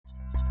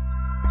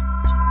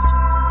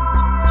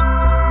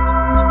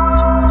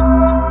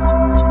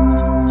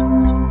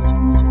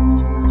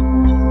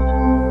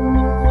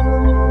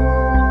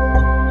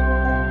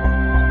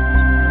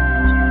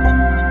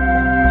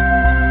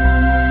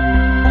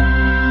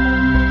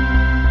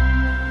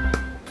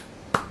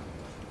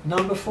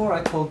number 4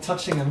 I called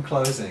touching and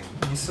closing.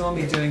 You saw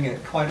me doing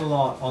it quite a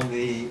lot on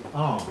the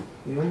arm.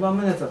 4番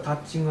目のやつはタッ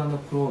チング&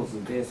クロー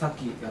ズで、さっ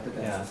きやって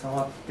たや Yeah. つ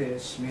触って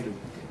閉めるって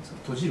いうんですか、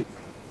閉じる。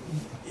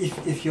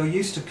If you're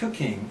used to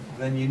cooking,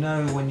 then you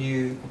know when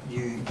you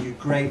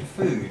grate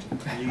food,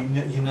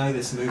 you know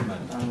this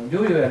movement.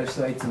 料理をやる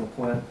人はいつも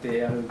こうやって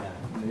やるの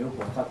よく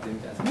分かってるみ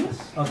たいで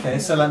す。Okay,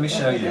 so let me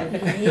show you.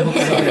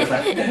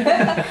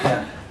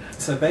 Yeah.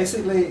 So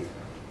basically,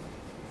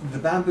 the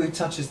bamboo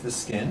touches the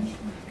skin.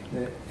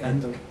 で、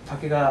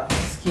竹が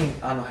スキン、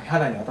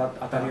肌に当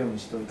たるように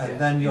しておいて。And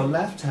then your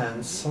left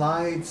hand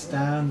slides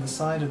down the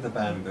side of the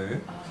bamboo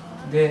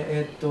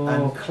で、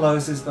and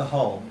closes the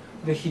hole.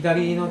 で、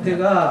左の手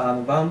が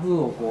バンブ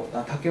ーをこう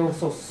竹を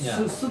そうす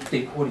っ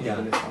て降りてい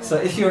くんですかね。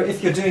So if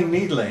you're doing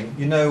needling,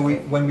 you know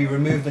when we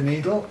remove the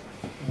needle,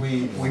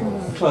 we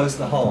close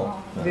the hole.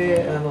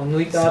 で、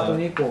抜いた後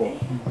にこ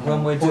う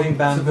When we're doing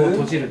ツボを bamboo,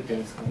 閉じるっていう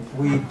んですかね。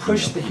 we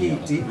push the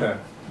heat deeper.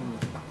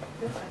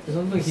 で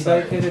その時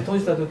左手で閉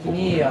じた時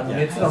に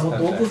熱がもっ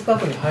と奥深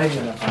くに入る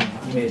ような感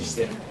じイメージし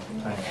て。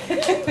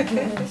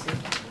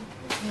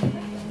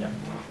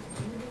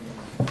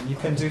You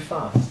can do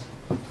fast.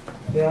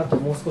 で、あと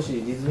もう少し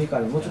リズミカ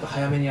ルにもうちょっと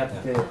早めにやって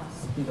ス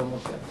ピードを持っ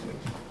てやってみ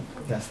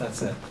る。 Yes,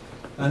 that's it.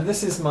 And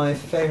this is my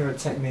favorite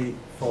technique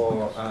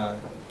for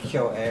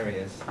cure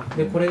areas.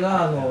 で、これ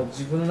が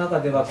自分の中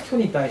では虚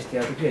に対して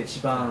やる時が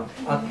一番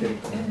合ってる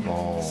と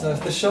思う。 So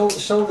if the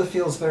shoulder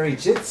feels very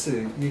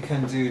jitsu, you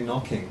can do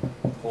knocking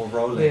or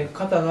で、 rolling.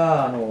 肩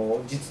が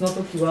実の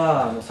時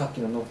はさっ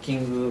きのノッキ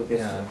ングで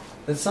す。 Yeah.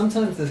 But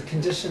sometimes the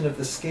condition of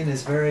the skin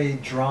is very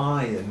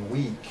dry and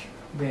weak.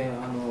 で、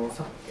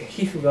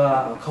皮膚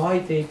が乾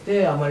いてい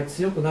てあまり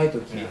強くない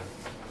時。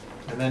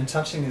 And then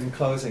touching and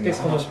closing で、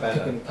 is この much 特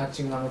better. にタッ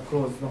チングク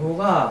ローズの方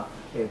が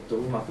うまくいくと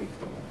思いま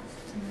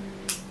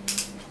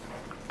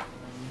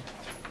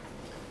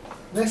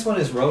す。 Next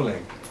one is rolling.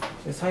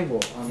 で、最後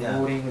Yeah.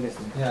 ローリングです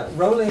ね。 Yeah,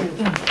 rolling.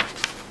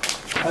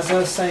 As I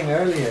was saying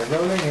earlier,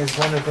 rolling is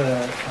one of the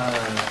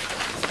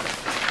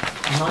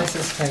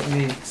nicest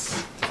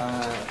techniques.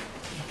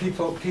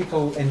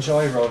 People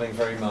enjoy rolling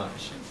very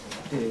much.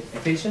 で、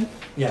ペイション？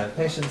 Yeah,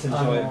 patients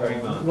enjoy it very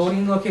ロー much. リ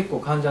ングは結構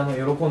患者の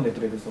喜んでく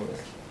れるそうで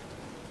す。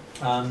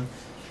And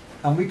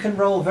we can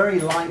roll very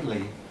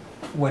lightly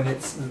when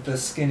the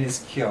skin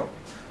is cured.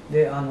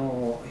 で、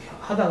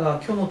肌が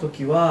虚の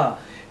時は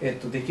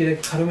できる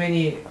だけ軽め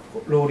に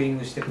ローリン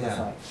グしてくだ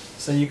さ Yeah. い。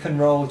 So you can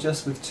roll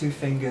just with 2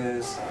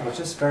 fingers, or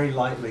just very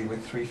lightly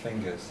with 3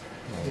 fingers.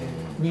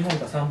 で、2本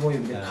か3本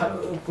指で軽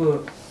く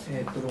ロ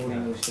ーリ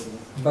ングしてく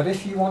ださい。 But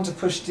if you want to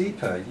push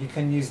deeper, you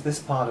can use this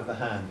part of the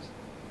hand.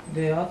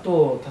 で、あ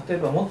と例え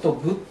ばもっと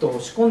グッと押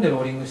し込んでロ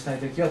ーリングしたい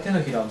ときは手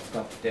のひらを使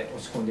って押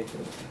し込んでいって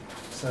くだ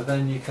さ So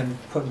then you can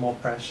put more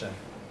pressure.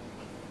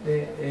 い。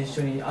で、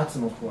一緒に圧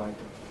も加え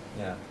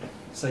て。 Yeah.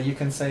 So you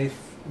can say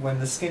when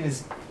the skin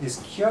is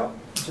cured,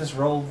 just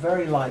roll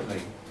very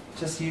lightly.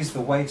 Just use the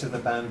weight of the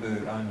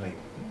bamboo only.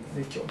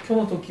 で、今日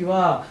の時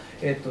は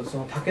そ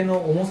の竹の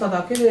重さ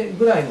だけで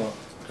ぐらいの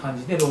感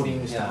じでローリ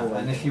ングした方 Yeah. が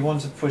い And い。 if you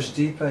want to push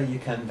deeper, you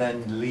can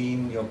then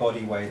lean your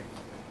body weight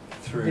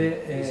through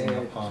で、 using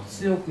your palm.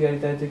 強くやり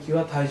たい時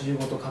は体重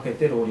ごとかけ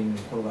てローリング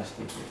に転がし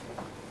ていく。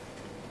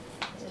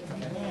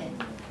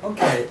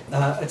 Okay.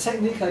 A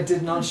technique I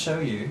did not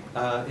show you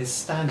is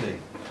standing.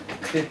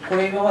 で、こ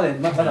れ今まで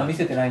まだ見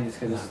せてないんです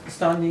けど、ス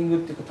タンディングっ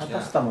ていうか立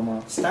たせたまま。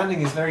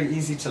 Standing is very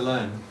easy to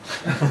learn.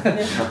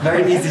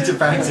 Very easy to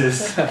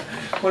practice.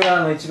 これ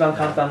は一番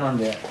簡単なん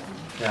で。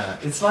 Yeah.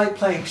 It's like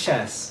playing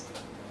chess.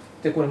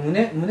 で、これ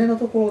胸の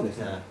ところです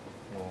ね。 Yeah.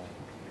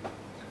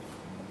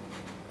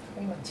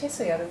 今チェ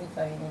スやるみ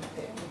たいになっ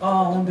て。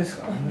ああ、本当です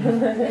か。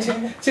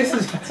チェ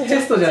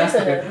ストじゃなく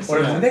て、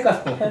俺胸か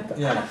と思った。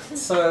 Yeah.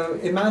 So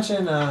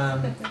imagine,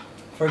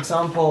 for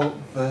example,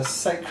 the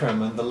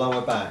sacrum and the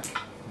lower back.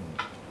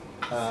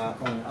 あ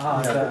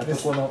あ、じ Yeah, ゃあ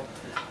this- この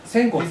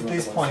仙骨のところ。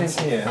 these points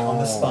here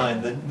on the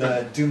spine, the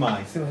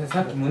dumai, すみません、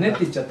さっき胸って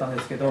言っちゃったん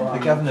ですけど、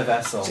 the governor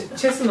vessel.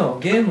 チェスの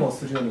ゲームを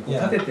するようにこう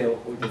立てておい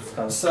て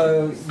使う。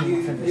 So すみ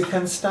ませんで you した。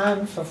 can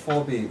stand for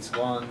 4 beats.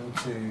 1,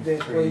 2, で、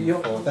これ 3,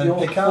 4 4. Then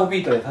pick 4 up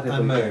ビートで立ててお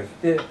and い move.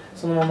 て、で、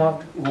そのまま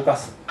動か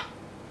す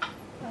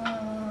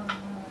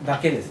だ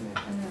けですね。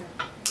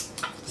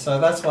 So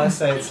that's why I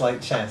say it's like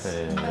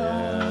chess. And だ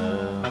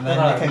then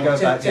から you can go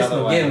チ back ェ the ス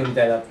other のゲーム way. み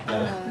たいだって。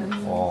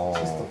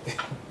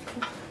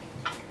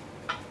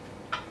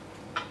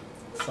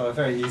 So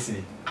very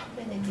easy.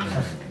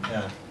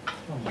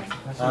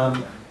 Yeah.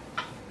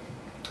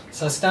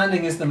 So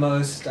standing is the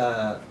most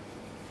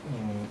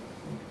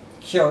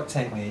cured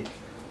technique.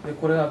 で、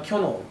これは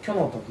虚の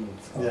時に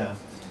使う。 Yeah.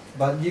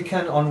 But you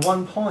can, on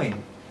one point,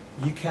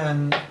 you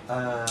can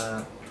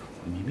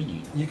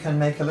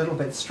make a little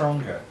bit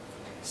stronger.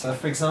 So,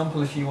 for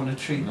example, if you want to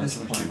treat this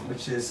point,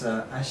 which is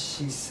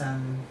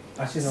Ashisan,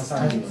 足の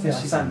三里。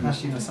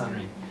 Ashino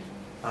Sanri,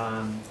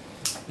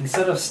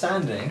 instead of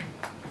standing,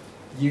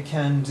 you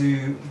can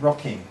do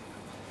rocking.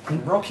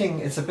 Rocking,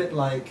 it's a bit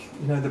like,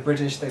 the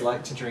British, they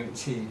like to drink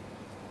tea.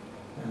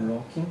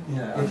 Rocking?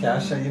 Yeah, okay, I'll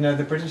show you. You know,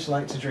 the British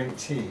like to drink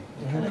tea.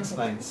 You can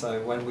explain.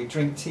 So when we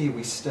drink tea,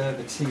 we stir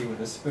the tea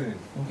with a spoon.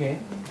 Okay.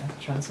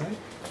 Translate?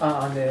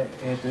 で、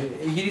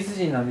イギリス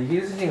人なんで、イ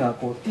ギリス人が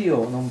こうティー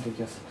を飲むと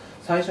きは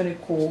最初に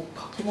こう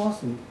かき回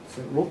すんです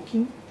よ。ロッキ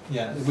ング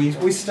Yeah, we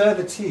stir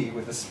the tea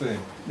with a spoon.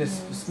 で、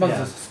ま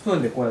ずスプー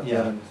ンでこうやって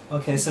やるんです。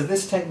Okay, so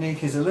this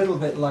technique is a little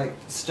bit like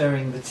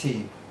stirring the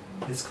tea.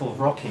 It's called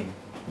rocking.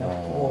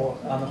 こ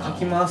うか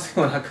き回す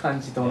ような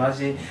感じと同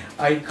じ考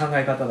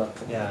え方だ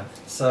と。Yeah,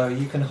 so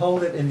you can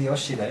hold it in the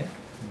oshide.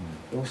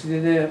 押し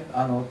出で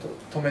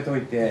止めと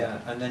いて、Yeah,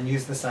 and then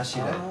use the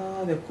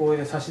sashide. でこう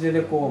いう差し出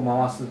でこう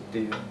回すって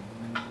いう。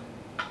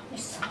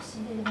差し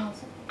出で回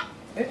す。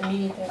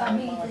右手で。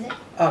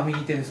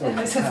右手でそう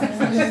です。シ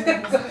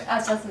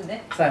ャツ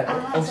ね。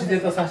押し出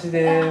と差し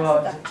出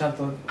はちゃん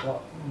と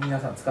皆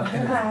さん使って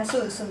る。そ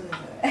うです。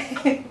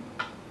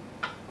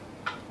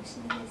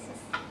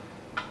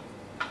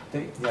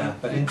Yeah,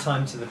 but in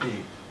time to the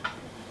beat.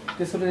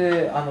 でそれ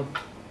で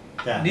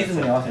リズ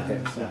ムに合わせて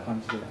そういう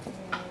感じで。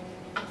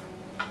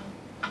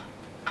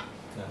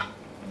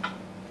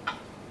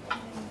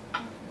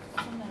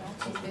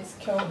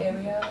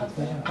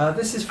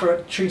This This is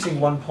for treating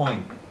one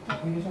point.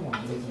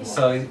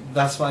 So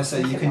that's why I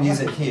say you can use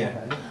it here.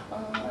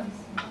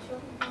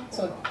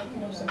 So,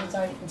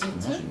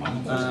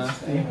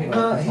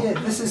 here,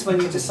 this is when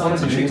you decide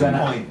to treat a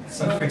point.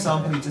 So for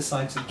example, you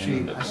decide to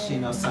treat Ashi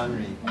no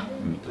Sanri,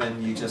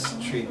 then you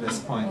just treat this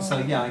point. So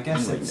yeah, I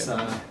guess it's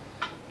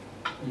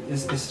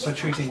for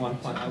treating one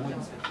point. I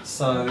wouldn't say.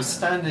 So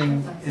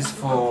standing is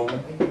for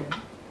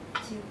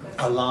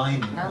a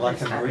line,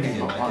 like a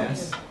meridian, I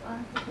guess.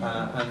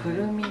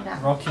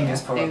 And rocking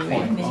is for a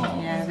point.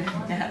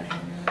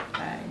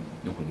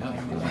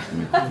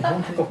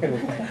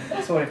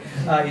 Sorry,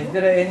 is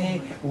there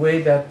any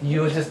way that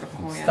you just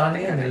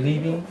standing and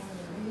leaving?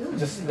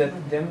 Just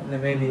let them,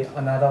 maybe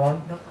another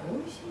one?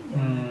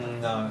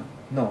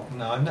 No,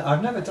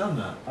 I've never done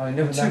that.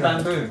 Two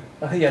bamboo.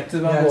 Yeah,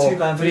 two bamboo,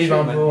 three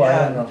bamboo. I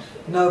don't know.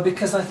 No,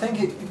 because I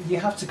think you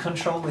have to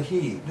control the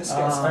heat. This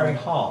gets very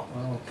hot,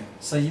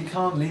 so you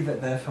can't leave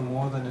it there for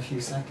more than a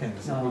few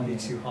seconds. It would be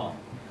too hot.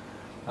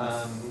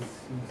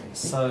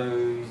 So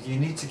you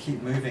need to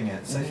keep moving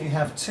it. So if you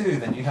have two,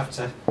 then you have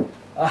to.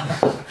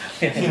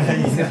 すみ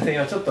ません、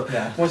今ちょっと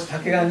もし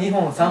竹が2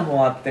本3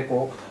本あって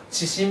こう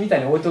指針みた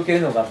いに置いとけ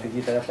るのかって聞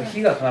いたらやっぱ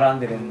火が絡ん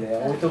でるんで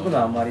置いとくの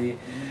はあんまり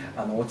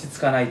落ち着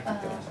かないって言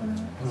ってましたね。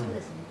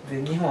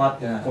で2本あっ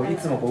てこうい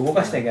つもこう動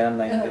かしなきゃいけ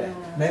ないんで。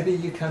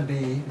Maybe you can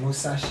be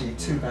Musashi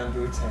two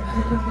bamboo technique.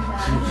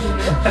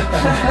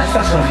 二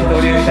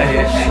刀流みたいに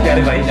や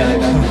ればいいんじゃない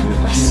か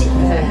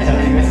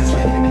な。